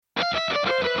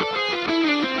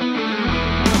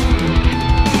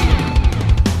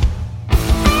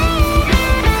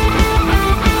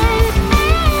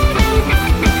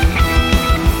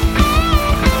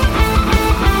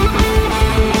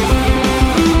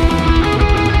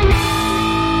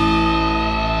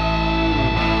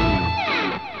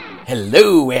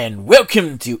Hello and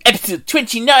welcome to episode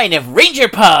 29 of Ranger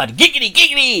Pod, Giggity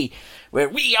Giggity, where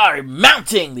we are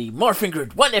mounting the Morphin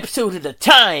Grid one episode at a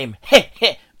time. Heh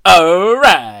heh.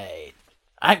 Alright.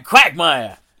 I'm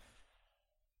Quagmire.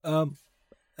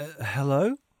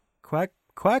 Hello?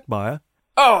 Quagmire?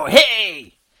 Oh,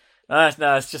 hey! No,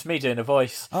 it's just me doing a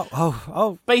voice.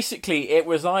 Oh. Basically, it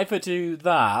was either do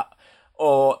that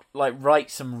or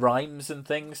write some rhymes and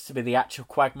things to be the actual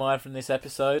Quagmire from this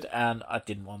episode, and I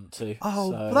didn't want to.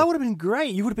 Well, that would have been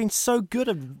great. You would have been so good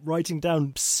at writing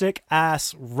down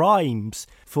sick-ass rhymes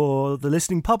for the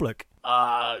listening public.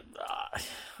 I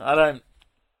don't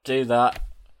do that.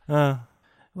 Well,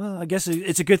 I guess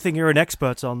it's a good thing you're an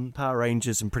expert on Power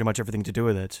Rangers and pretty much everything to do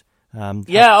with it. I'm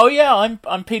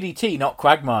PDT, not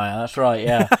Quagmire. That's right.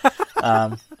 Yeah.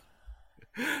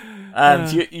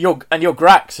 You're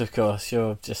Grax, of course.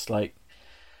 You're just like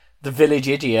the village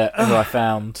idiot who I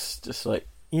found just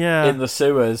in the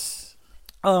sewers.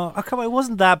 Oh, come on! It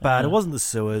wasn't that bad. It wasn't the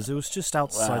sewers. It was just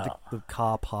outside the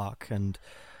car park, and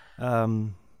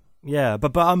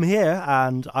But I'm here,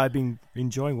 and I've been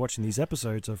enjoying watching these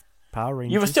episodes of Power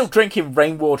Rangers. You were still drinking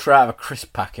rainwater out of a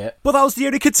crisp packet. But that was the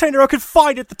only container I could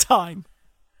find at the time.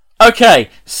 Okay,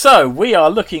 so we are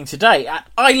looking today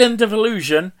at Island of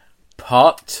Illusion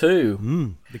Part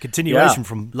 2. The continuation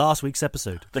from last week's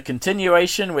episode. The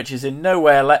continuation, which is in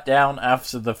nowhere let down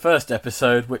after the first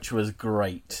episode, which was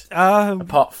great.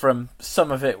 Apart from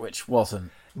some of it, which wasn't.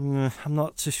 I'm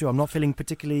not too sure. I'm not feeling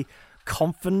particularly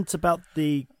confident about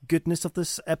the goodness of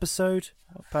this episode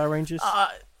of Power Rangers.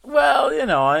 Well, you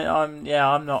know, I'm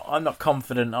not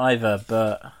confident either,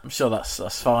 but I'm sure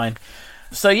that's fine.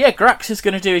 So yeah, Grax is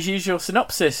going to do his usual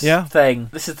synopsis thing.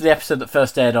 This is the episode that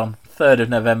first aired on 3rd of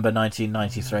November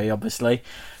 1993, obviously.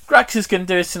 Grax is going to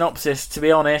do his synopsis. To be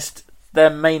honest, they're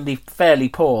mainly fairly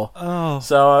poor.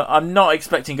 So I'm not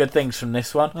expecting good things from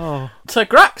this one. So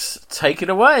Grax, take it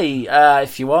away,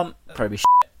 if you want. Probably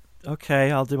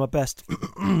Okay, I'll do my best.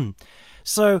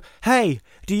 So, hey,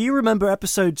 do you remember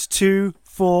episodes 2,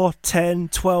 4, 10,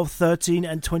 12, 13,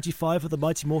 and 25 of the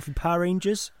Mighty Morphin Power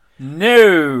Rangers?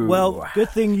 No! Well,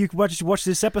 good thing you watch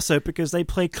this episode, because they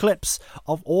play clips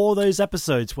of all those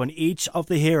episodes when each of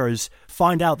the heroes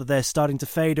find out that they're starting to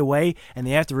fade away, and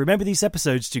they have to remember these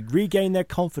episodes to regain their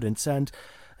confidence, and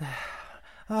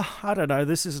I don't know,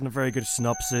 this isn't a very good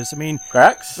synopsis. I mean...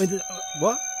 Grax?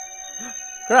 What?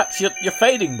 Grax, you're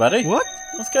fading, buddy. What?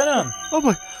 What's going on? Oh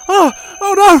my... Oh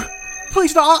no!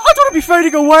 Please, no, I don't want to be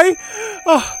fading away!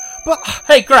 But...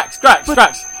 Hey, Grax!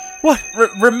 What?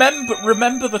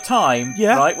 Remember the time,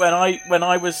 right, when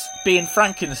I was being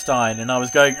Frankenstein and I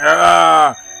was going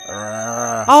throughout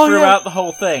the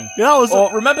whole thing. Yeah,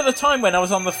 Or remember the time when I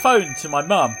was on the phone to my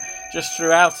mum just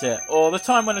throughout it, or the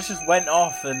time when I just went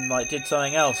off and did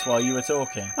something else while you were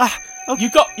talking.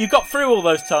 Okay. You got through all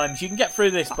those times. You can get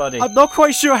through this, buddy. I'm not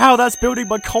quite sure how that's building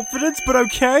my confidence, but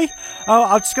okay.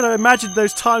 I'm just going to imagine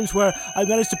those times where I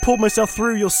managed to pull myself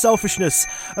through your selfishness.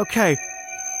 Okay.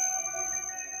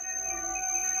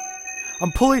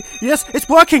 I'm pulling... Yes, it's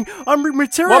working! I'm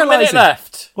materializing! 1 minute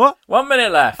left. What? 1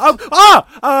 minute left.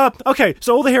 Okay,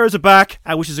 so all the heroes are back,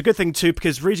 which is a good thing too,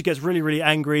 because Rita gets really, really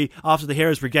angry after the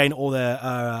heroes regain all their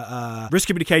risk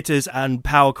communicators and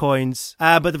power coins.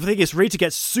 But the thing is, Rita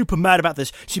gets super mad about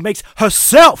this. She makes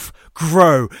herself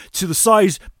grow to the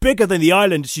size bigger than the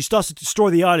island. She starts to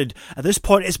destroy the island. At this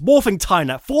point, it's morphing time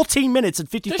now. 14 minutes and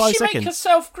 55 seconds. Does she make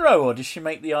herself grow, or does she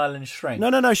make the island shrink?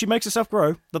 No, she makes herself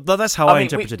grow. That's how I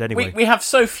interpret it anyway. We have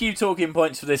so few talking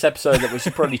points for this episode that we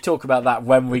should probably talk about that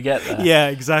when we get there. Yeah,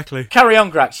 exactly. Carry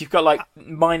on, Grax. You've got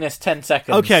minus 10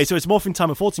 seconds. Okay, so it's morphing time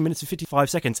of 14 minutes and 55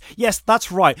 seconds. Yes, that's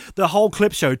right. The whole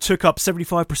clip show took up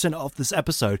 75% of this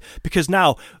episode, because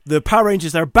now the Power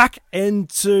Rangers, they're back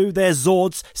into their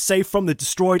Zords, safe from the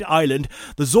destroyed island.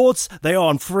 The Zords, they are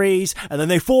on freeze, and then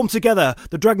they form together,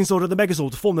 the Dragon Zord and the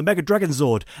Megazord, to form the Mega Dragon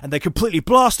Zord, and they completely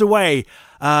blast away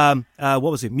what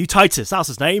was it? Mutitus, that's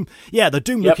his name. Yeah, the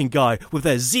Doom-looking guy with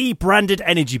their Z-branded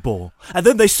energy ball. And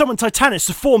then they summon Titanus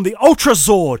to form the Ultra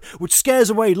Zord, which scares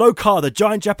away Lokar, the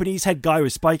giant Japanese head guy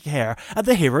with spiky hair, and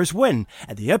the heroes win.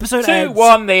 And the episode ends...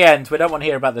 2-1 the end. We don't want to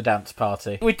hear about the dance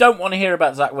party. We don't want to hear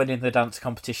about Zach winning the dance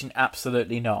competition.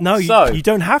 Absolutely not. No, you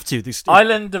don't have to.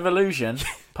 Island of Illusion,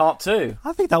 Part 2.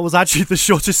 I think that was actually the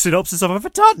shortest synopsis I've ever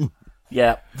done.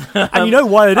 Yeah. And you know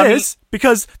why it is?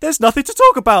 because there's nothing to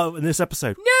talk about in this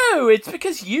episode. No, it's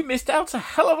because you missed out a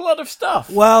hell of a lot of stuff.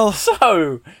 Well,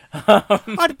 so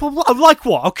like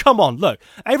what? Oh, come on! Look,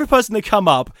 every person they come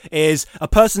up is a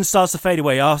person starts to fade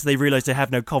away after they realise they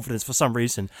have no confidence for some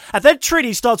reason, and then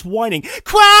Trini starts whining,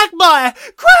 "Quagmire,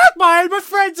 Quagmire, my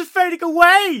friends are fading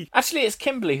away." Actually, it's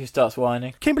Kimberly who starts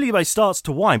whining. Kimberly starts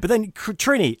to whine, but then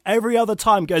Trini every other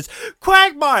time goes,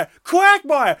 "Quagmire,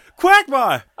 Quagmire,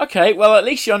 Quagmire." Okay, well, at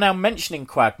least you're now mentioning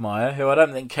Quagmire, who I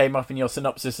don't think came up in your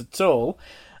synopsis at all.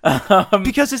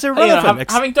 Because it's irrelevant.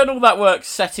 Having done all that work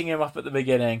setting him up at the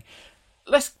beginning,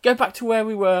 let's go back to where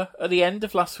we were at the end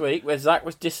of last week, where Zach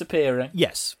was disappearing.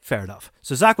 Yes, fair enough.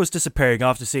 So Zach was disappearing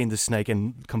after seeing the snake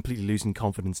and completely losing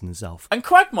confidence in himself. And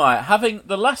Quagmire, having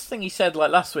the last thing he said like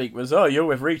last week was, "Oh, you're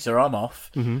with Rita, I'm off."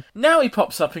 Mm-hmm. Now he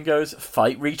pops up and goes,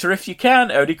 "Fight Rita if you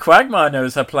can, only Quagmire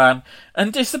knows her plan,"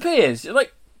 and disappears. You're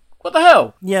like, what the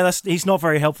hell? Yeah, he's not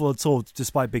very helpful at all,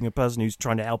 despite being a person who's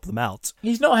trying to help them out.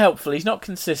 He's not helpful, he's not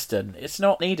consistent, it's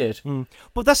not needed.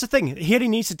 But that's the thing, he only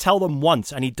needs to tell them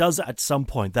once, and he does it at some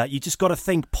point, that you just got to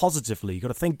think positively, you got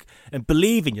to think and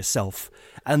believe in yourself,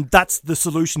 and that's the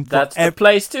solution. That's the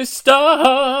place to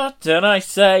start, and I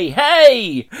say,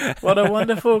 hey, what a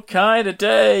wonderful kind of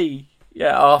day.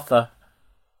 Yeah, Arthur.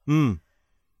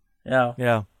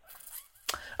 Yeah.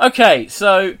 Okay,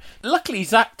 so luckily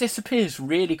Zach disappears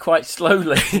really quite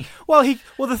slowly. Well,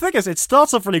 the thing is, it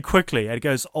starts off really quickly, and it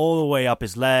goes all the way up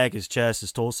his leg, his chest,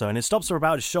 his torso, and it stops for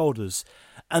about his shoulders,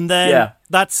 and then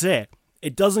that's it.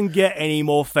 It doesn't get any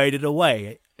more faded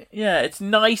away. Yeah, it's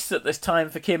nice that there's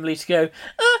time for Kimberly to go,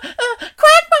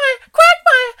 Quagmire,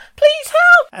 Quagmire, please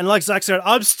help! And like Zach said,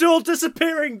 I'm still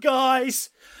disappearing, guys!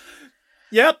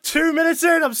 Yep, 2 minutes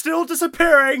in, I'm still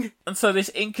disappearing. And so this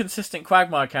inconsistent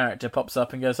Quagmire character pops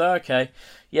up and goes, "Oh, okay,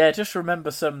 yeah, just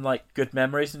remember some, like, good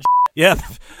memories and Yeah.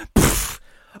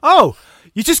 Oh,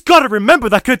 you just gotta remember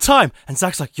that good time. And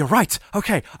Zach's like, "You're right.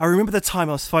 Okay, I remember the time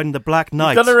I was fighting the Black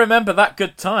Knight." You've got to remember that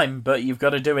good time, but you've got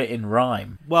to do it in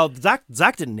rhyme. Well, Zach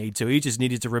didn't need to. He just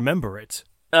needed to remember it.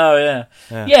 Oh, yeah.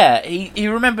 Yeah, he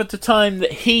remembered the time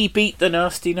that he beat the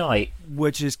Nasty Knight.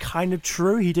 Which is kind of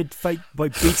true. He did fight by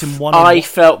beating one. I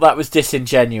felt that was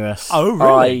disingenuous. Oh,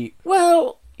 really?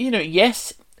 Well,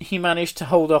 yes, he managed to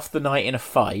hold off the knight in a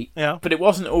fight. Yeah. But it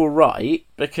wasn't all right,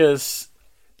 because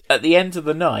at the end of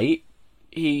the night,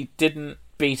 he didn't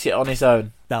beat it on his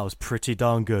own. That was pretty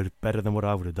darn good. Better than what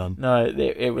I would have done. No,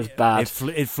 it was bad.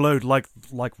 It flowed like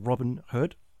Robin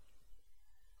Hood.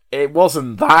 It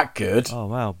wasn't that good. Oh,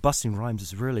 wow. Busting rhymes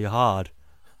is really hard.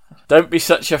 Don't be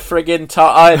such a friggin'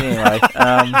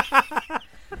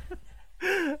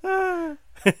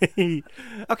 Anyway.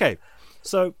 Okay,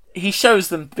 so he shows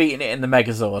them beating it in the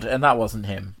Megazord, and that wasn't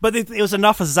him. But it was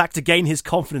enough for Zach to gain his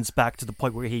confidence back to the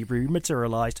point where he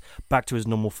rematerialized back to his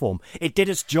normal form. It did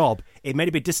its job. It may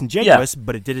be disingenuous,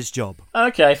 but it did its job.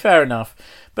 Okay, fair enough.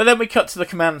 But then we cut to the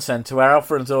command center where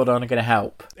Alpha and Zordon are going to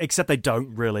help. Except they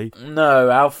don't, really. No,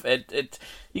 Alpha...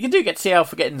 You can get to see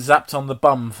Alpha getting zapped on the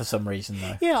bum for some reason,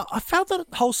 though. Yeah, I found that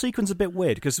whole sequence a bit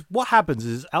weird, because what happens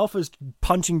is Alpha's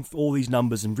punching all these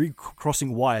numbers and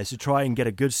recrossing wires to try and get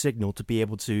a good signal to be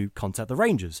able to contact the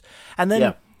Rangers. And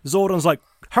then Zordon's like,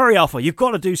 "Hurry, Alpha, you've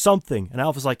got to do something." And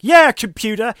Alpha's like, "Yeah,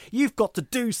 computer, you've got to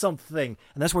do something."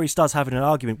 And that's where he starts having an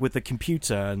argument with the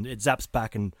computer, and it zaps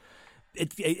back, and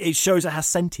it shows it has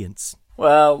sentience.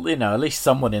 Well, at least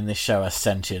someone in this show has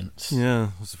sentience.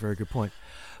 Yeah, that's a very good point.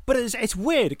 But it's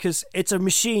weird because it's a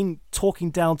machine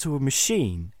talking down to a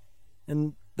machine,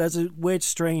 and there's a weird,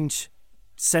 strange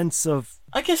sense of...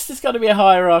 I guess there's got to be a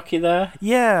hierarchy there.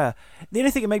 Yeah. The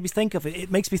only thing it makes me think of, it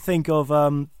makes me think of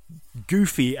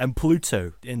Goofy and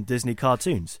Pluto in Disney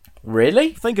cartoons.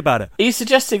 Really? Think about it. Are you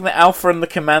suggesting that Alpha and the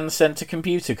Command Center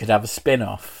computer could have a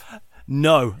spin-off?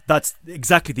 No, that's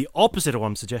exactly the opposite of what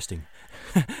I'm suggesting.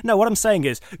 No, what I'm saying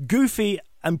is Goofy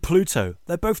and Pluto,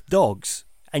 they're both dogs,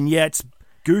 and yet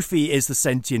Goofy is the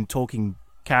sentient talking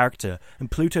character and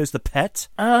Pluto's the pet.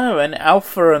 Oh, and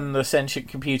Alpha and the sentient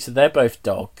computer, they're both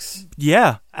dogs.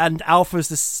 Yeah, and Alpha's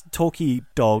the talky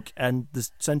dog and the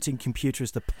sentient computer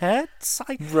is the pet.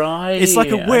 Right. It's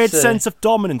like a weird sense of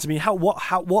dominance. I mean,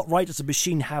 what right does a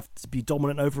machine have to be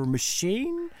dominant over a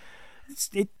machine?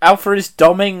 Alpha is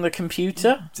doming the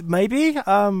computer? Maybe. Take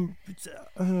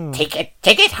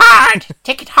it hard!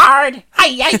 Take it hard! Hi,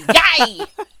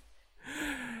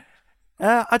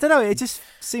 hi, I don't know, it just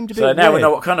seemed a bit So now weird. we know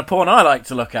what kind of porn I like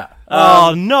to look at.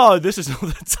 Oh no, this is not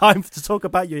the time to talk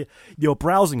about your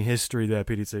browsing history there,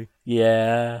 PDT.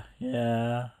 Yeah.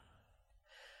 If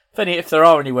there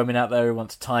are any women out there who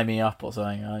want to tie me up or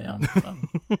something,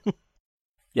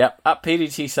 Yep, at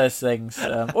PDT Says Things.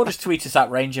 Or just tweet us at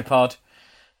RangerPod.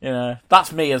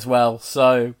 That's me as well,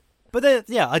 so... But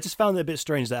I just found it a bit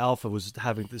strange that Alpha was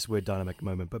having this weird dynamic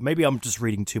moment, but maybe I'm just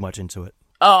reading too much into it.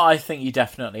 Oh, I think you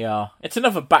definitely are. It's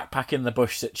another backpack in the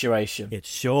bush situation. It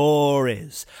sure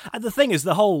is. And the thing is,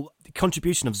 the whole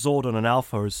contribution of Zordon and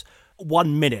Alpha is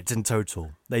 1 minute in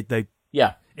total.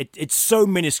 Yeah. It's so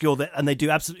minuscule, and they do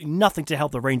absolutely nothing to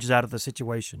help the Rangers out of the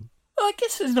situation. Well, I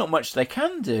guess there's not much they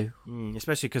can do.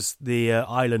 Especially because the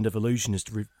island of illusion is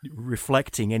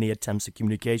reflecting any attempts at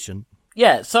communication.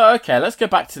 Yeah, so okay, let's go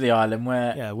back to the island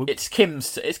where it's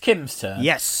Kim's turn.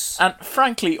 Yes. And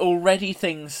frankly, already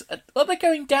things they're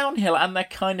going downhill and they're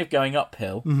kind of going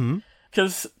uphill.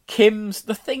 Because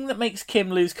the thing that makes Kim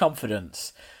lose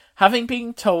confidence, having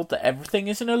been told that everything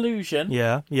is an illusion,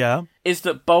 is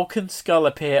that Bulk and Skull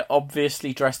appear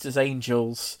obviously dressed as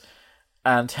angels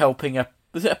and helping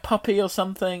was it a puppy or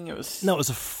something? It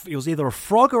was either a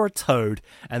frog or a toad,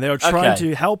 and they were trying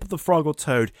to help the frog or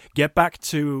toad get back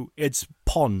to its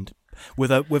pond with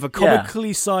a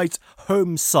comically sized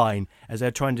home sign as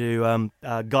they're trying to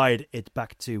guide it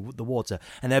back to the water.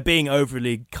 And they're being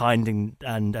overly kind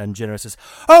and generous. As,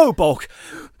 "Oh, Bulk,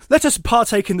 let us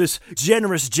partake in this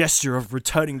generous gesture of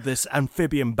returning this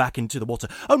amphibian back into the water.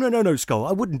 Oh, no, Skull,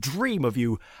 I wouldn't dream of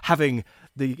you having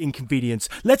the inconvenience.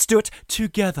 Let's do it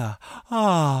together.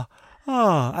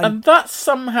 And that's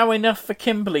somehow enough for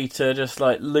Kimberly to just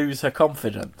lose her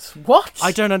confidence. What?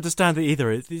 I don't understand it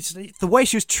either. The way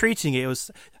she was treating it,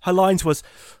 her lines was,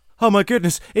 "Oh my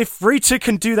goodness, if Rita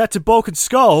can do that to Bulk and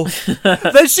Skull,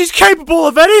 then she's capable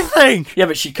of anything." Yeah,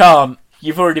 but she can't.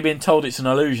 You've already been told it's an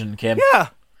illusion, Kim. Yeah.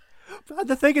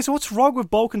 The thing is, what's wrong with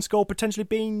Bulk and Skull potentially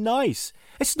being nice?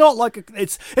 It's not like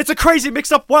it's a crazy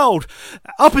mixed-up world.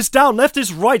 Up is down, left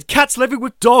is right, cats living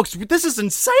with dogs. This is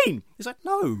insane. It's like,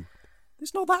 no,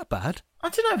 it's not that bad. I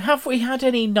don't know, have we had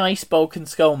any nice Bulk and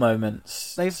Skull moments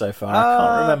so far? I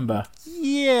can't remember.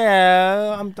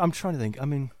 Yeah, I'm trying to think. I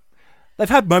mean, they've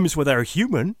had moments where they're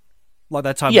human. Like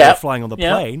that time they were flying on the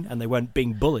plane and they weren't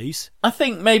being bullies. I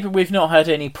think maybe we've not had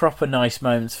any proper nice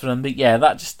moments for them, but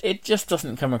it just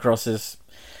doesn't come across as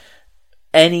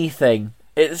anything.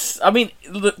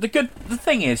 The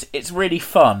thing is, it's really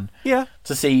fun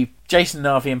to see Jason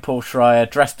Narvi and Paul Schreier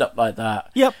dressed up like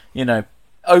that. Yep.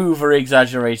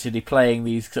 Over-exaggeratedly playing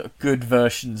these sort of good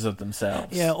versions of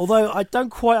themselves. Yeah, although I don't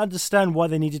quite understand why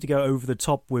they needed to go over the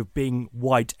top with being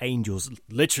white angels,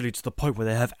 literally to the point where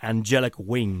they have angelic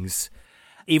wings.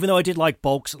 Even though I did like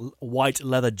Bulk's white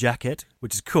leather jacket,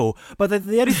 which is cool, but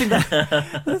the only thing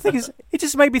the thing is, it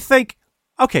just made me think,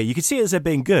 okay, you can see it as they're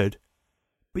being good,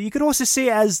 but you could also see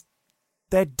it as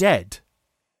they're dead.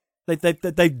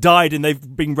 They've died and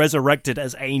they've been resurrected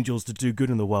as angels to do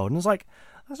good in the world. And it's like,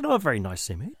 that's not a very nice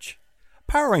image.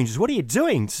 Power Rangers, what are you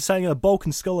doing to saying a Bulk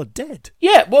and Skull are dead?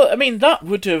 Yeah, well, I mean, that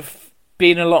would have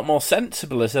been a lot more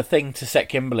sensible as a thing to set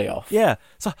Kimberly off. Yeah.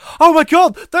 It's like, oh my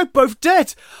god, they're both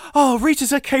dead. Oh,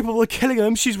 Rita's capable of killing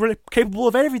them. She's really capable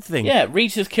of everything. Yeah,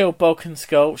 Rita's killed Bulk and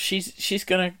Skull. She's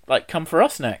gonna come for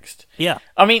us next. Yeah.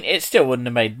 I mean, it still wouldn't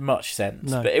have made much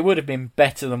sense, but it would have been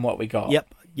better than what we got.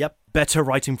 Yep. Better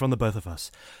writing from the both of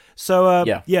us. So,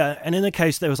 and in the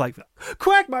case, there was like,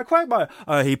 Quagmire.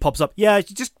 He pops up. Yeah,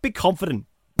 just be confident.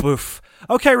 Boof.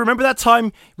 Okay, remember that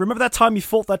time you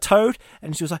fought that toad?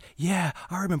 And she was like, yeah,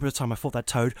 I remember the time I fought that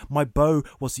toad. My bow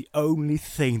was the only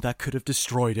thing that could have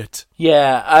destroyed it.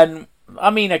 Yeah, and I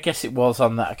mean, I guess it was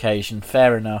on that occasion.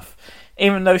 Fair enough.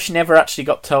 Even though she never actually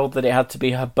got told that it had to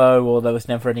be her bow, or there was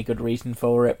never any good reason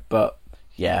for it. But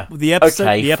yeah,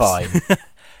 fine.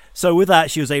 So with that,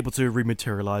 she was able to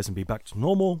rematerialize and be back to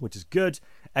normal, which is good.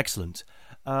 Excellent.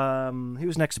 Who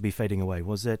was next to be fading away?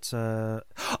 Was it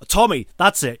Tommy?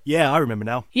 That's it. Yeah, I remember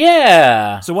now.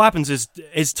 Yeah. So what happens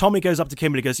is Tommy goes up to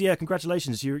Kimberly and goes, yeah,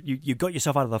 congratulations, you got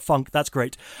yourself out of the funk. That's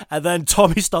great. And then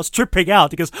Tommy starts tripping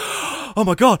out. He goes, oh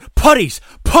my god, putties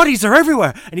are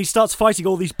everywhere. And he starts fighting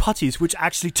all these putties, which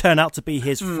actually turn out to be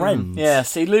his friends.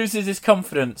 Yes, he loses his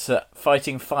confidence at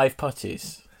fighting 5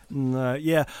 putties.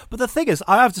 Yeah, but the thing is,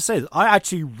 I have to say, I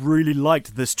actually really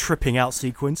liked this tripping out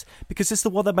sequence because it's the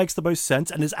one that makes the most sense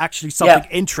and is actually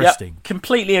something interesting.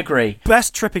 Completely agree.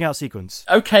 Best tripping out sequence.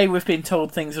 Okay, we've been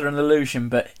told things are an illusion,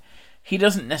 but he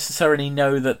doesn't necessarily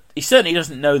know that. He certainly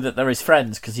doesn't know that they're his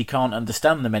friends because he can't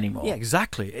understand them anymore. Yeah,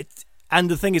 exactly.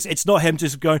 And the thing is, it's not him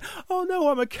just going, oh no,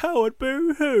 I'm a coward,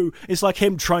 boo-hoo. It's like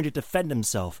him trying to defend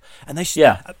himself. And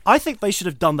I think they should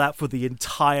have done that for the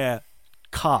entire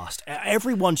cast.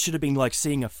 Everyone should have been like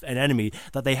seeing an enemy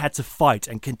that they had to fight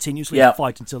and continuously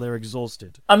fight until they're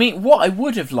exhausted. I mean, what I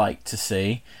would have liked to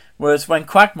see was when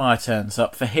Quagmire turns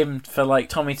up for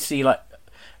Tommy to see like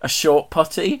a short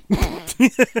putty.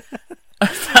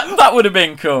 that would have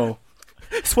been cool.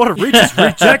 It's one of Rita's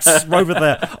rejects over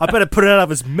there. I better put it out of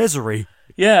his misery.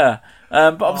 Yeah,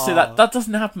 but obviously that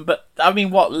doesn't happen. But I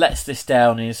mean, what lets this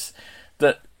down is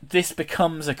that this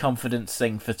becomes a confidence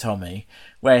thing for Tommy,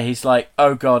 where he's like,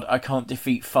 "Oh God, I can't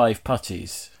defeat 5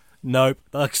 putties." Nope,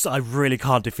 I really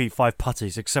can't defeat 5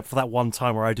 putties, except for that one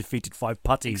time where I defeated 5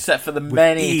 putties. Except for the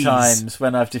many times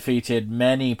when I've defeated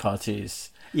many putties.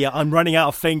 Yeah, I'm running out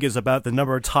of fingers about the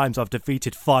number of times I've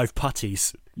defeated 5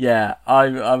 putties. Yeah,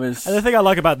 I was... And the thing I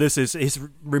like about this is his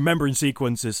remembering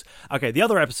sequences. Okay, the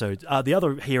other episode, the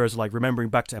other heroes are like remembering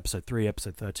back to episode 3,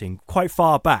 episode 13, quite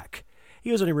far back.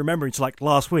 He was only remembering to like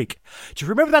last week. Do you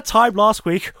remember that time last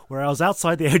week where I was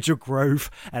outside the Angel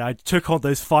Grove and I took on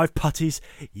those 5 putties?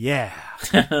 Yeah.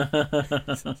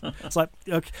 It's like,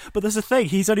 okay. But there's a thing,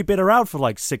 he's only been around for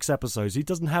like 6 episodes. He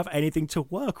doesn't have anything to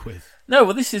work with. No,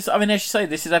 well this is, I mean, as you say,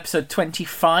 this is episode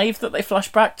 25 that they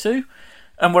flash back to.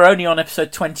 And we're only on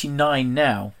episode 29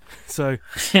 now. So,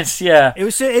 yeah. It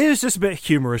was just a bit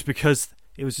humorous because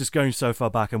it was just going so far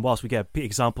back. And whilst we get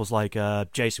examples like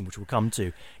Jason, which we'll come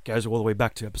to, goes all the way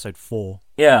back to episode 4.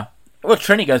 Yeah. Well,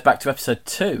 Trini goes back to episode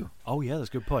 2. Oh, yeah, that's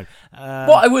a good point.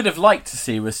 What I would have liked to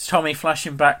see was Tommy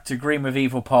flashing back to Green with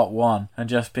Evil Part 1 and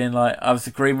just being like, I was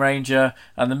the Green Ranger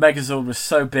and the Megazord was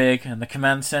so big and the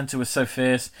command center was so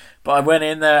fierce, but I went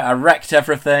in there, I wrecked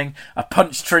everything, I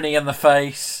punched Trini in the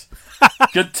face.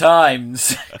 Good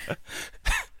times.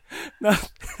 No.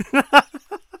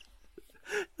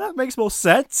 That makes more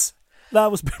sense. That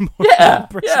was more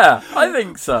impressive. Yeah, I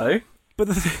think so. But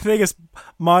the thing is,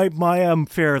 my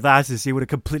fear of that is he would have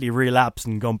completely relapsed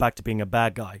and gone back to being a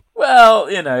bad guy.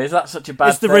 Well, you know, is that such a bad thing?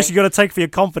 It's the risk you got to take for your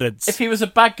confidence. If he was a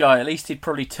bad guy, at least he'd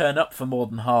probably turn up for more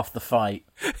than half the fight.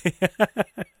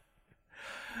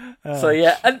 So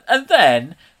yeah, and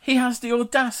then he has the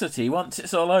audacity, once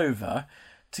it's all over,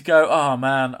 to go, oh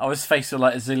man, I was faced with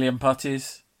like a zillion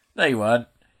putties. No, you weren't.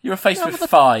 You were faced with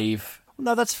 5.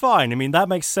 No, that's fine. I mean, that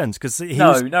makes sense.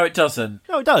 No, it doesn't.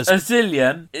 No, it does. A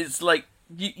zillion is like,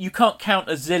 you can't count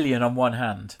a zillion on one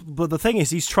hand. But the thing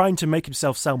is, he's trying to make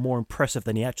himself sound more impressive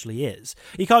than he actually is.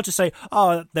 He can't just say,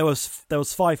 oh, there was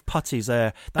 5 putties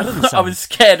there. That doesn't sound... I was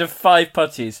scared of 5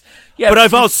 putties. Yeah, but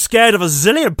if I was scared of a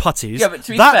zillion putties, yeah, but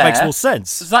to be that fair, makes more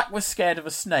sense. Zach was scared of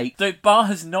a snake. The bar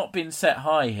has not been set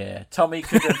high here. Tommy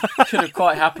could have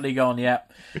quite happily gone, yeah.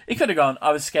 He could have gone,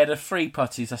 I was scared of 3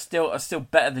 putties. I'm still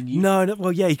better than you. No,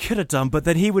 well, yeah, he could have done, but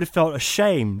then he would have felt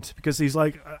ashamed because he's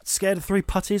like, scared of 3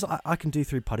 putties? I can do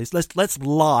 3 putties. Let's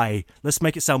lie. Let's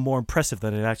make it sound more impressive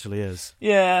than it actually is.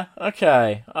 Yeah,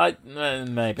 okay.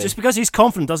 Maybe. Just because he's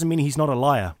confident doesn't mean he's not a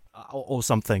liar or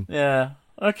something. Yeah,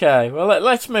 okay. Well,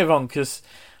 let's move on because,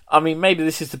 I mean, maybe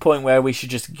this is the point where we should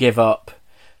just give up.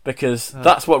 Because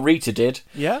that's what Rita did.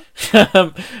 Yeah?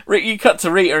 You cut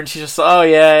to Rita and she's just like, oh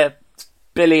yeah,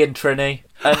 Billy and Trini.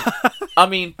 And I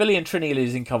mean, Billy and Trini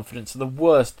losing confidence are the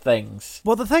worst things.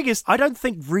 Well, the thing is, I don't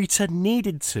think Rita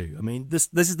needed to. I mean, this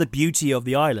is the beauty of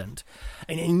the island.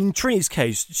 And in Trini's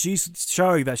case, she's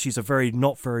showing that she's a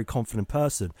not very confident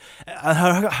person.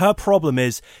 And her problem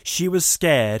is she was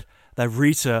scared that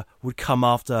Rita would come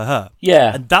after her.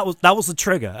 Yeah. And that was the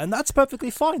trigger. And that's perfectly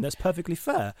fine. That's perfectly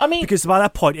fair. I mean... because by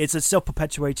that point, it's a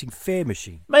self-perpetuating fear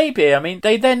machine. Maybe. I mean,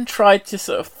 they then tried to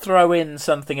sort of throw in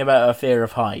something about her fear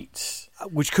of heights.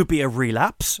 Which could be a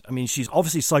relapse. I mean, she's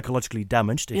obviously psychologically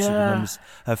damaged if she remembers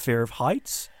her fear of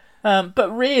heights. But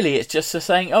really, it's just her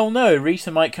saying, oh no, Rita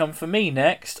might come for me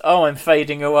next. Oh, I'm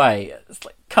fading away. It's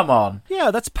like, come on. Yeah,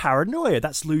 that's paranoia.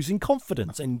 That's losing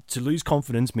confidence. And to lose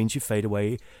confidence means you fade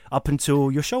away up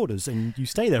until your shoulders and you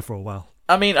stay there for a while.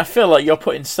 I mean, I feel like you're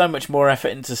putting so much more effort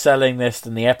into selling this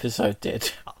than the episode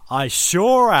did. I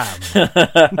sure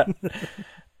am.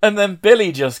 And then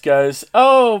Billy just goes,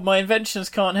 oh, my inventions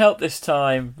can't help this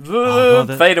time.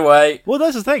 Fade away. Well,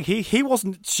 that's the thing. He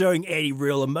wasn't showing any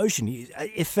real emotion.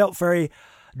 It felt very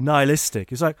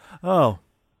nihilistic. It's like, oh,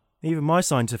 even my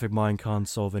scientific mind can't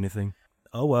solve anything.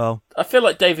 Oh, well. I feel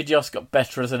like David Yost got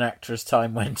better as an actor as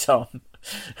time went on.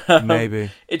 Maybe.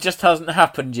 It just hasn't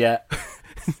happened yet.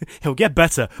 He'll get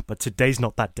better, but today's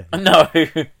not that day. No.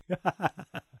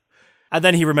 And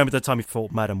then he remembered the time he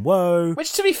fought Madame Woe.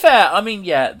 Which, to be fair, I mean,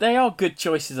 yeah, they are good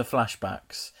choices of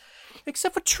flashbacks.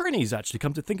 Except for Trini's, actually,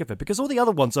 come to think of it, because all the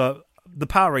other ones are the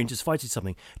Power Rangers fighting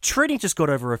something. Trini just got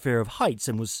over a fear of heights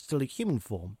and was still in human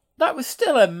form. That was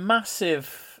still a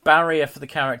massive barrier for the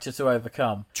character to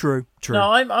overcome. True.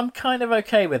 No, I'm kind of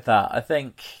okay with that. I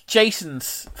think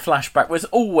Jason's flashback was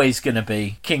always going to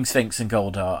be King Sphinx and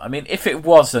Goldheart. I mean, if it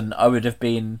wasn't, I would have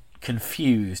been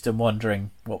confused and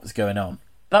wondering what was going on.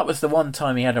 That was the one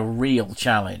time he had a real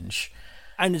challenge.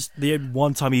 And it's the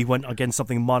one time he went against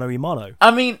something mano-a-mano.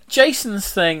 I mean,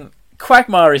 Jason's thing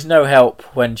Quagmire is no help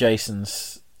when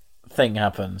Jason's thing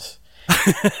happens.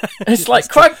 It's like,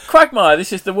 Quagmire,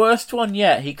 this is the worst one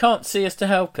yet. He can't see us to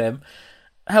help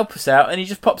us out, and he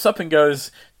just pops up and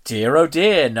goes, dear oh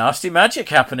dear, nasty magic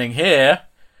happening here.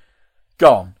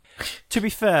 Gone. To be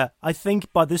fair, I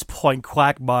think by this point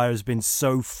Quagmire has been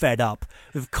so fed up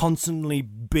with constantly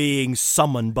being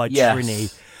summoned by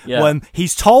Trini when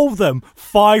he's told them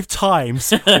 5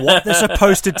 times what they're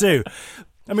supposed to do.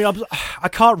 I mean, I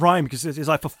can't rhyme because it's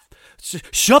like,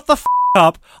 shut the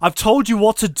up, I've told you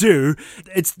what to do.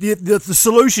 It's the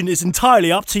solution is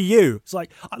entirely up to you. It's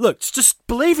like, look, just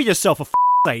believe in yourself for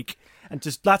sake, and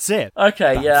just that's it.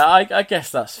 Okay, yeah, I guess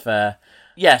that's fair.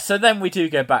 Yeah, so then we do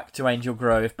go back to Angel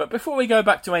Grove, but before we go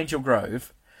back to Angel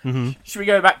Grove, should we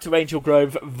go back to Angel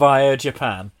Grove via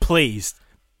Japan? Please.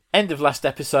 End of last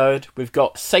episode, we've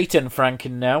got Satan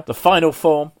Franken now, the final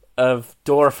form of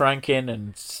Dora Franken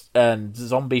and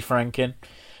Zombie Franken.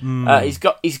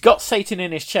 He's got Satan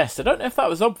in his chest. I don't know if that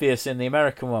was obvious in the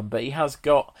American one, but he has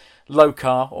got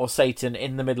Lokar or Satan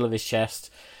in the middle of his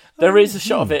chest. There is a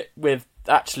shot of it with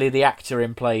actually the actor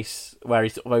in place where he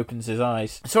sort of opens his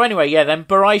eyes. So anyway, yeah, then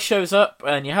Burai shows up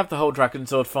and you have the whole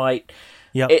Dragonzord fight.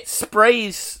 Yep. It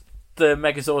sprays the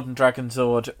Megazord and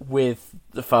Dragonzord with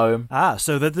the foam.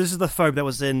 So this is the foam that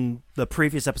was in the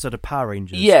previous episode of Power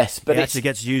Rangers. Yes, but it actually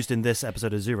gets used in this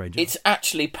episode of Zyuranger. It's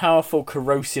actually powerful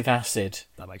corrosive acid.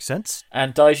 That makes sense.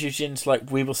 And Daijujin's like,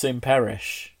 we will soon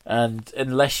perish. And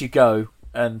unless you go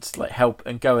and like help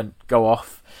and go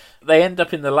off, they end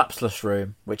up in the Lapsless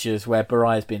room, which is where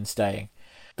Burai's been staying.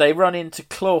 They run into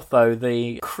Clortho,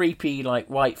 the creepy, like,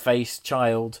 white-faced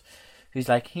child, who's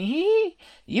like,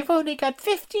 you've only got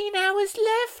 15 hours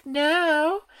left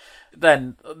now.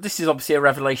 Then, this is obviously a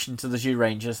revelation to the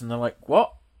Zyurangers, and they're like,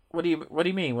 what? What do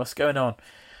you mean? What's going on?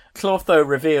 Clortho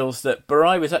reveals that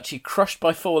Burai was actually crushed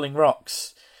by falling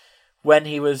rocks when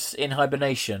he was in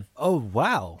hibernation. Oh,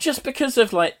 wow. Just because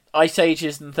of, like, ice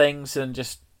ages and things, and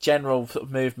just general sort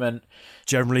of movement.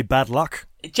 Generally bad luck.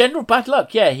 General bad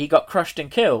luck, yeah. He got crushed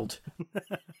and killed.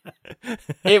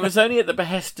 It was only at the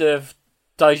behest of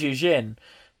Daijujin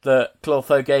that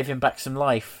Clortho gave him back some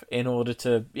life in order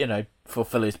to,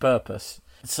 fulfill his purpose.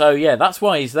 So, yeah, that's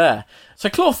why he's there. So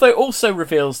Clortho also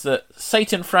reveals that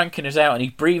Satan Franken is out and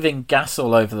he's breathing gas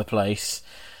all over the place.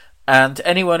 And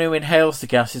anyone who inhales the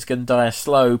gas is going to die a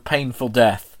slow, painful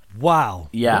death. Wow.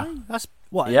 Yeah. Really? That's...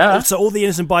 What? Yeah. So all the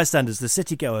innocent bystanders, the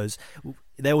city goers,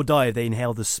 they will die if they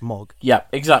inhale the smog. Yeah,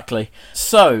 exactly.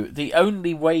 So the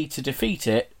only way to defeat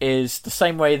it is the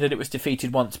same way that it was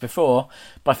defeated once before,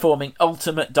 by forming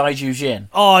Ultimate Daijujin.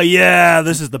 Oh yeah,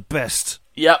 this is the best.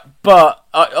 Yeah, but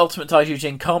Ultimate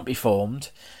Daijujin can't be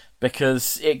formed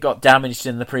because it got damaged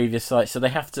in the previous site, so they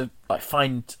have to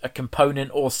find a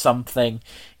component or something.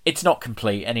 It's not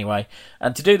complete anyway.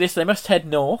 And to do this, they must head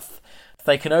north. If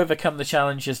they can overcome the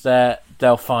challenges there,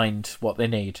 they'll find what they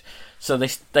need. So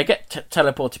they get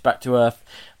teleported back to Earth,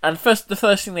 and the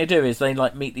first thing they do is they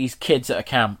meet these kids at a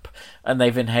camp, and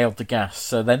they've inhaled the gas,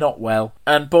 so they're not well.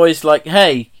 And Boy's like,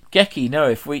 "Hey, Geki, no,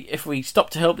 if we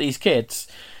stop to help these kids,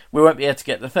 we won't be able to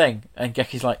get the thing." And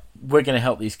Geki's like, "We're going to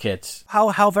help these kids."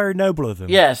 How very noble of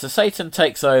them. Yeah, so Satan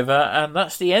takes over, and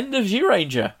that's the end of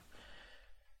Zyuranger.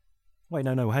 Wait,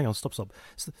 no, hang on, stop. So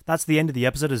that's the end of the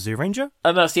episode of Zyuranger?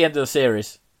 And that's the end of the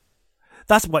series.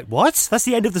 Wait, what? That's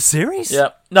the end of the series? Yeah.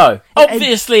 No,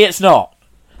 obviously it's not.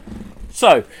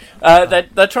 So,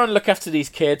 they're trying to look after these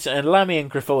kids, and Lammy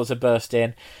and Grifforza burst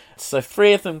in. So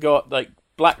 3 of them got,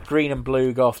 black, green and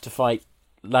blue go off to fight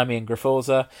Lammy and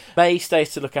Grifforza. May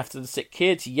stays to look after the sick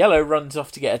kids. Yellow runs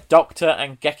off to get a doctor,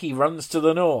 and Geki runs to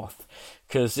the north.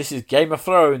 Because this is Game of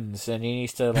Thrones, and he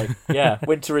needs to,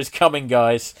 winter is coming,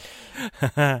 guys.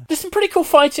 There's some pretty cool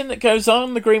fighting that goes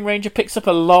on. The Green Ranger picks up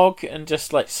a log and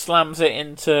just, slams it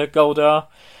into Goldar.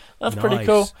 That's nice. Pretty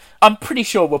cool. I'm pretty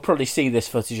sure we'll probably see this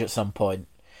footage at some point.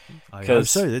 I hope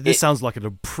so. This sounds like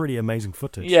a pretty amazing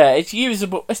footage. Yeah, it's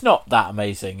usable. It's not that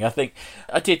amazing. I think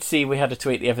I did see we had a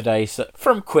tweet the other day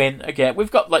from Quinn. Again,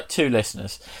 we've got 2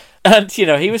 listeners. And,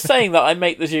 he was saying that I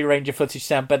make the Zyuranger footage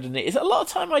sound better than it is. A lot of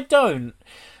time I don't.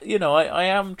 I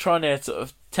am trying to sort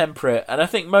of temper it. And I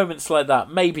think moments like that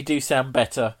maybe do sound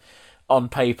better on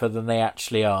paper than they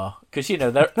actually are. Because,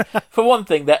 they're, for one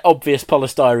thing, they're obvious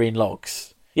polystyrene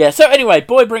logs. Yeah, so anyway,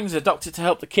 Boy brings a doctor to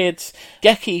help the kids.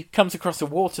 Geki comes across a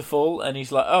waterfall and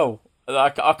he's like, oh,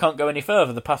 I can't go any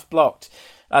further. The path's blocked.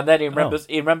 And then he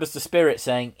remembers the spirit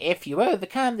saying, if you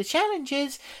overcome the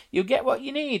challenges, you'll get what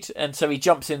you need. And so he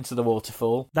jumps into the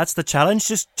waterfall. That's the challenge,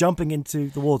 just jumping into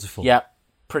the waterfall? Yeah,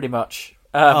 pretty much.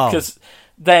 Because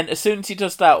then as soon as he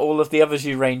does that, all of the other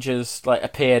Zyurangers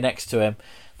appear next to him.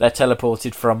 They're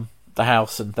teleported from the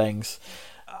house and things.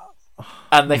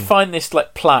 And they find this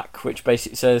like plaque which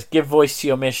basically says, "Give voice to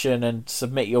your mission and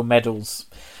submit your medals,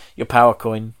 your power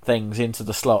coin things into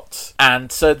the slots."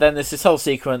 And so then there's this whole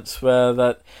sequence where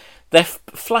they're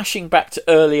flashing back to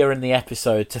earlier in the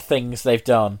episode to things they've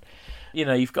done. You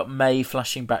know, you've got May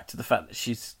flashing back to the fact that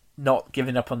she's not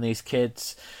giving up on these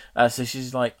kids. So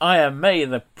she's like, "I am May,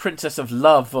 the Princess of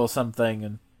Love," or something,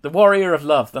 and the Warrior of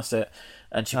Love. That's it.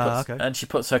 And she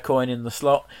puts her coin in the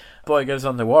slot. Boy goes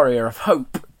on the Warrior of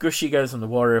Hope. Gushy goes on the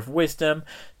Warrior of Wisdom.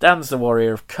 Dan's the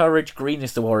Warrior of Courage. Green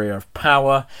is the Warrior of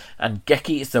Power. And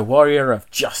Geki is the Warrior of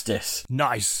Justice.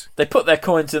 Nice. They put their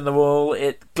coins in the wall.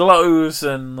 It glows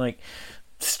and like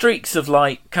streaks of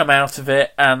light come out of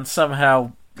it and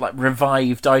somehow like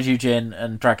revive Daijujin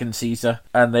and Dragon Caesar.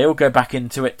 And they all go back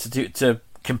into it to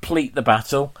complete the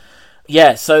battle.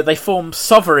 Yeah, so they form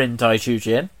Sovereign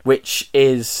Daijujin, which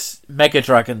is Mega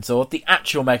Dragon Zord, the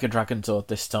actual Mega Dragon Zord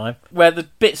this time, where the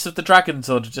bits of the Dragon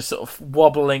Zord are just sort of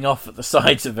wobbling off at the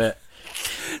sides of it.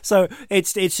 So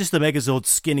it's just the Megazord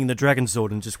skinning the Dragon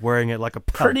Zord and just wearing it like a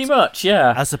pelt. Pretty much,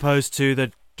 yeah. As opposed to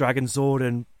the Dragon Zord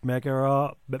and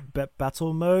Mega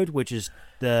Battle Mode, which is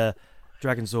the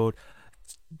Dragon Zord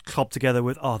clubbed together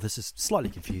with... Oh, this is slightly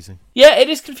confusing. Yeah, it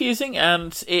is confusing,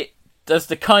 and it does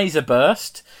the Kaiser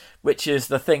Burst, which is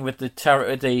the thing with the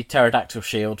pterodactyl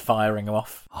shield firing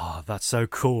off. Oh, that's so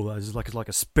cool. It's like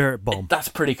a spirit bomb. That's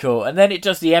pretty cool. And then it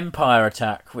does the Empire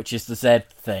attack, which is the Z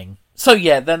thing. So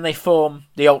yeah, then they form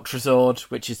the Ultra Zord,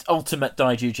 which is Ultimate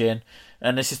Daijujin.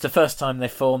 And this is the first time they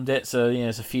formed it, so you know,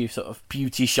 there's a few sort of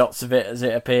beauty shots of it as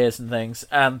it appears and things.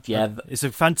 And yeah, it's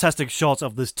a fantastic shot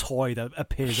of this toy that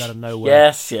appears out of nowhere.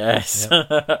 Yes.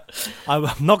 Yep. I'm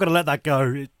not going to let that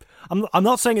go. I'm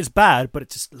not saying it's bad, but it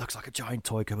just looks like a giant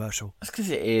toy commercial. That's because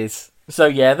it is. So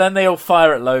yeah, then they all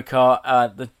fire at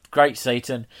Lokar, the Great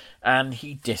Satan, and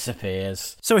he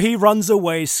disappears. So he runs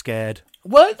away scared.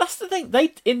 Well, that's the thing.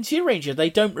 In Zyuranger, they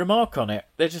don't remark on it.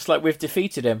 They're just like, we've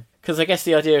defeated him. Because I guess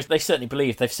the idea is they certainly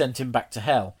believe they've sent him back to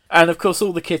hell. And of course,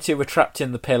 all the kids who were trapped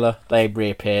in the pillar, they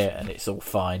reappear, and it's all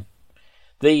fine.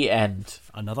 The end.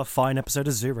 Another fine episode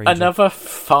of Zyuranger. Another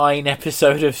fine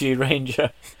episode of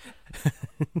Zyuranger.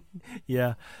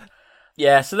 Yeah.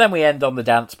 Yeah, so then we end on the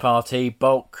dance party.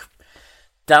 Bulk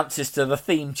dances to the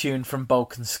theme tune from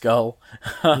Bulk and Skull.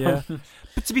 Yeah.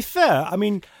 But to be fair, I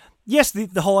mean, yes,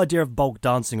 the whole idea of Bulk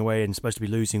dancing away and supposed to be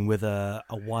losing with a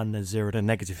 1, a 0, and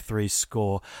a -3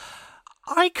 score,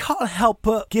 I can't help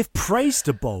but give praise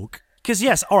to Bulk. Because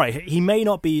yes, alright, he may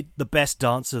not be the best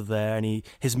dancer there, and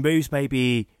his moves may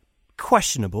be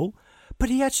questionable, but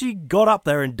he actually got up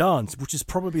there and danced, which is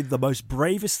probably the most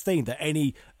bravest thing that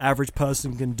any average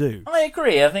person can do. I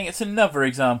agree. I think it's another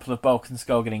example of Bulk and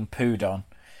Skull getting pooed on.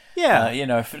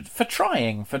 Yeah. For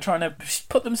trying to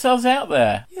put themselves out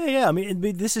there. Yeah. I mean,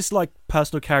 this is like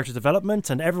personal character development,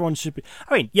 and everyone should be...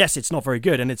 I mean, yes, it's not very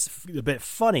good, and it's a bit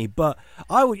funny, but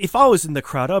if I was in the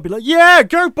crowd, I'd be like, yeah,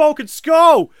 go Bulk and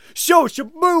Skull! Show us your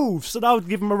moves! And I would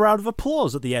give them a round of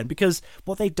applause at the end, because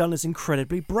what they've done is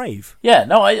incredibly brave. Yeah,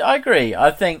 no, I agree.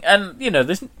 I think, and,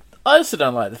 I also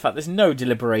don't like the fact there's no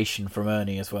deliberation from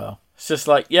Ernie as well. It's just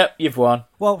like, yep, you've won.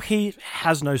 Well, he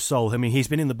has no soul. I mean, he's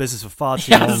been in the business for far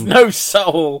too long. He has no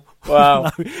soul.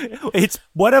 Wow. No, it's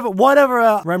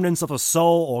whatever remnants of a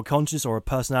soul or conscience or a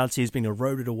personality has been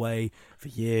eroded away for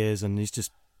years, and he's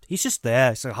just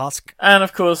there. It's a husk. And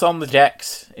of course, on the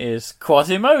decks is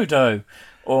Quasimodo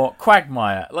or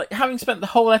Quagmire. Like, having spent the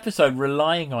whole episode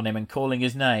relying on him and calling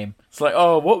his name, it's like,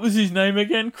 oh, what was his name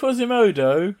again?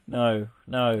 Quasimodo? No.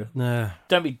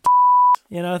 Don't be.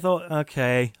 I thought,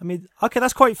 okay. I mean, okay,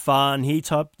 that's quite fun. He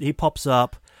pops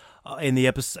up in the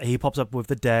episode. He pops up with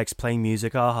the decks playing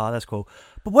music. Aha, that's cool.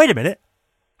 But wait a minute.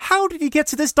 How did he get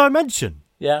to this dimension?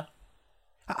 Yeah.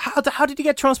 How did he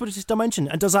get transported to this dimension?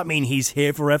 And does that mean he's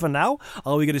here forever now?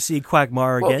 Are we going to see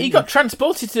Quagmire again? Well, he got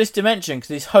transported to this dimension because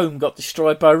his home got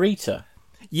destroyed by Rita.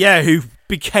 Yeah, who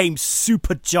became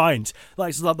super giant. Like,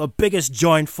 it's like the biggest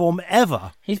giant form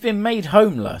ever. He's been made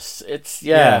homeless.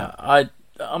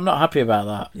 I'm not happy about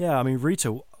that. Yeah, I mean,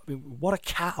 Rita, what a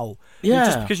cow. Yeah. I mean,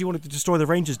 just because you wanted to destroy the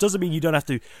Rangers doesn't mean you don't have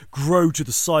to grow to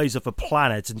the size of a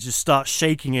planet and just start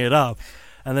shaking it up.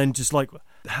 And then just like,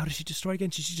 how did she destroy it again?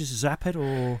 Did she just zap it,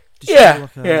 or did she do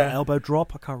like an elbow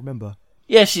drop? I can't remember.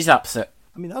 Yeah, she's upset.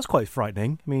 I mean, that was quite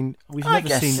frightening. I mean, we've never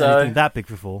seen anything that big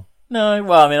before. No,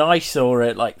 well, I mean, I saw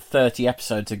it like 30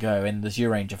 episodes ago in the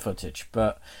Zyuranger footage,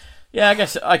 but yeah,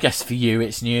 I guess for you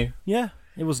it's new. Yeah.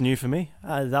 It was new for me.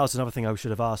 That was another thing I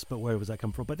should have asked, but where was that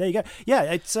come from? But there you go. Yeah,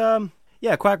 it's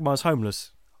Quagmire's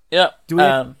homeless. Yeah.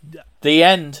 The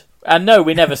end. And no,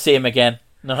 we never see him again.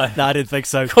 No, I didn't think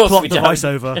so. Of course Plot we device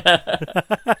over.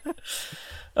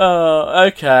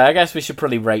 Okay. I guess we should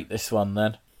probably rate this one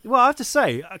then. Well, I have to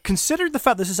say, considering the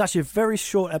fact this is actually a very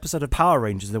short episode of Power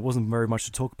Rangers, there wasn't very much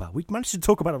to talk about. We managed to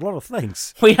talk about a lot of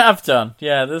things. We have done.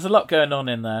 Yeah, there's a lot going on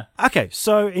in there. Okay,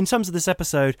 so in terms of this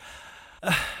episode,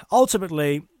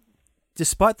 ultimately,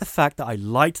 despite the fact that I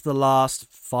liked the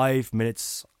last 5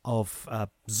 minutes of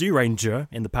Zyuranger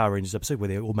in the Power Rangers episode, where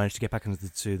they all managed to get back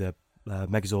into the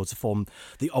Megazords to form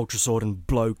the Ultra Sword and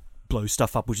blow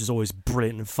stuff up, which is always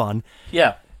brilliant and fun.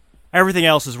 Yeah. Everything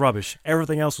else is rubbish.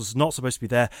 Everything else was not supposed to be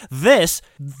there. This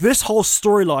whole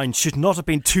storyline should not have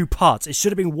been 2 parts. It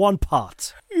should have been 1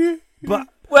 part. But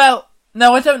well,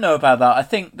 no, I don't know about that. I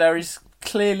think there is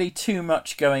clearly too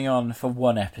much going on for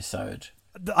 1 episode.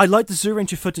 I like the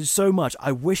Zyuranger footage so much.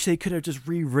 I wish they could have just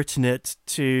rewritten it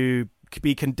to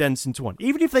be condensed into 1.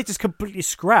 Even if they just completely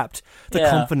scrapped the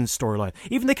confidence storyline.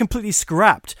 Even if they completely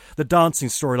scrapped the dancing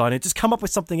storyline and just come up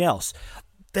with something else.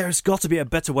 There's got to be a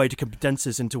better way to condense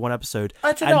this into 1 episode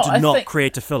and not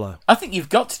create a filler. I think you've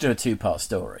got to do a 2-part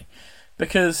story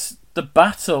because the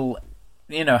battle,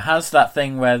 has that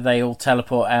thing where they all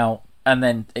teleport out and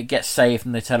then it gets saved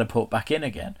and they teleport back in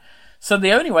again. So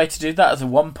the only way to do that as a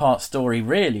 1-part story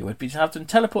really would be to have them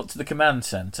teleport to the command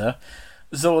centre,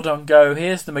 Zordon go,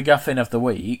 here's the MacGuffin of the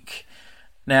week,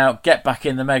 now get back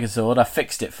in the Megazord, I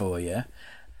fixed it for you.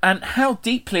 And how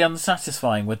deeply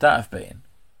unsatisfying would that have been?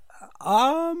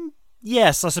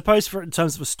 Yes, I suppose in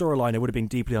terms of a storyline, it would have been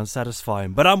deeply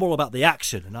unsatisfying. But I'm all about the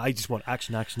action, and I just want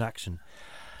action, action, action.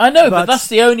 I know, but that's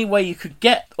the only way you could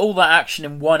get all that action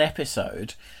in 1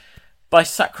 episode, by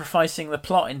sacrificing the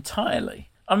plot entirely.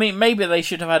 I mean, maybe they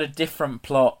should have had a different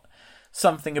plot,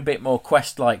 something a bit more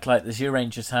quest-like, like the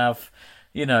Zyurangers have,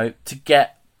 to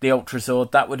get the Ultra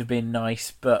Zord. That would have been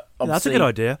nice, but obviously... That's a good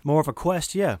idea. More of a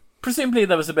quest, yeah. Presumably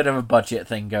there was a bit of a budget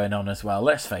thing going on as well,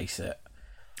 let's face it.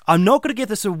 I'm not going to give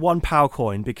this a 1 power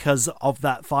coin because of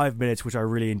that 5 minutes, which I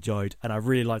really enjoyed, and I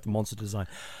really liked the monster design.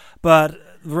 But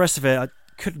the rest of it, I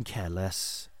couldn't care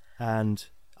less, and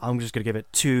I'm just going to give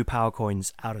it 2 power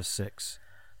coins out of 6.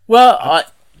 Well,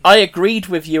 I agreed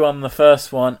with you on the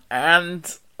first one,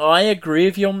 and I agree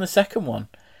with you on the second one.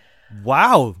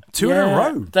 Wow, 2 in a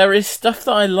row. There is stuff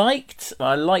that I liked.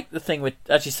 I liked the thing with,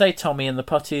 as you say, Tommy and the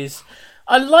putties.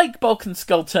 I like Bulk and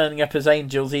Skull turning up as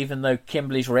angels, even though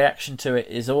Kimberly's reaction to it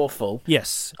is awful.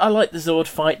 Yes. I like the Zord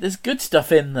fight. There's good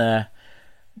stuff in there.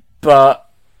 But,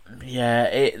 yeah,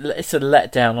 it's a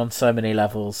letdown on so many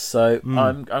levels. So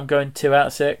I'm going 2 out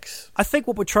of 6. I think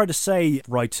what we're trying to say,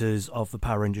 writers of the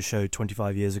Power Rangers show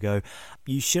 25 years ago,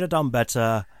 you should have done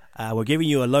better. We're giving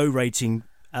you a low rating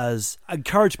as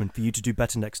encouragement for you to do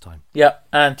better next time. Yeah,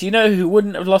 and do you know who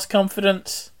wouldn't have lost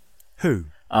confidence? Who?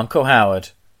 Uncle Howard.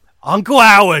 Uncle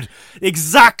Howard!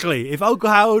 Exactly! If Uncle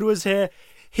Howard was here,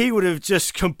 he would have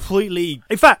just completely...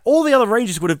 In fact, all the other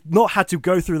Rangers would have not had to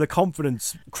go through the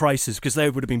confidence crisis because they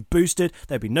would have been boosted,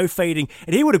 there'd be no fading,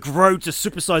 and he would have grown to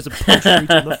supersize and punch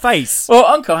Rita in the face. Well,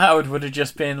 Uncle Howard would have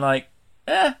just been like,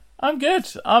 I'm good.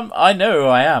 I know who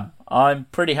I am. I'm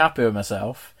pretty happy with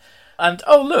myself. And,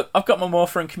 oh, look, I've got my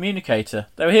Morpher and Communicator.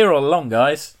 They were here all along,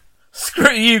 guys.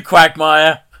 Screw you,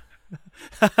 Quagmire!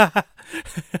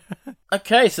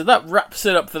 Okay, so that wraps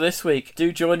it up for this week.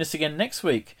 Do join us again next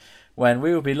week when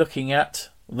we will be looking at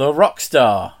The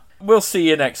Rockstar. We'll see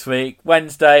you next week,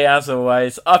 Wednesday, as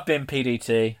always. I've been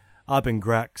PDT. I've been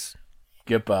Grax.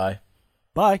 Goodbye.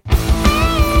 Bye.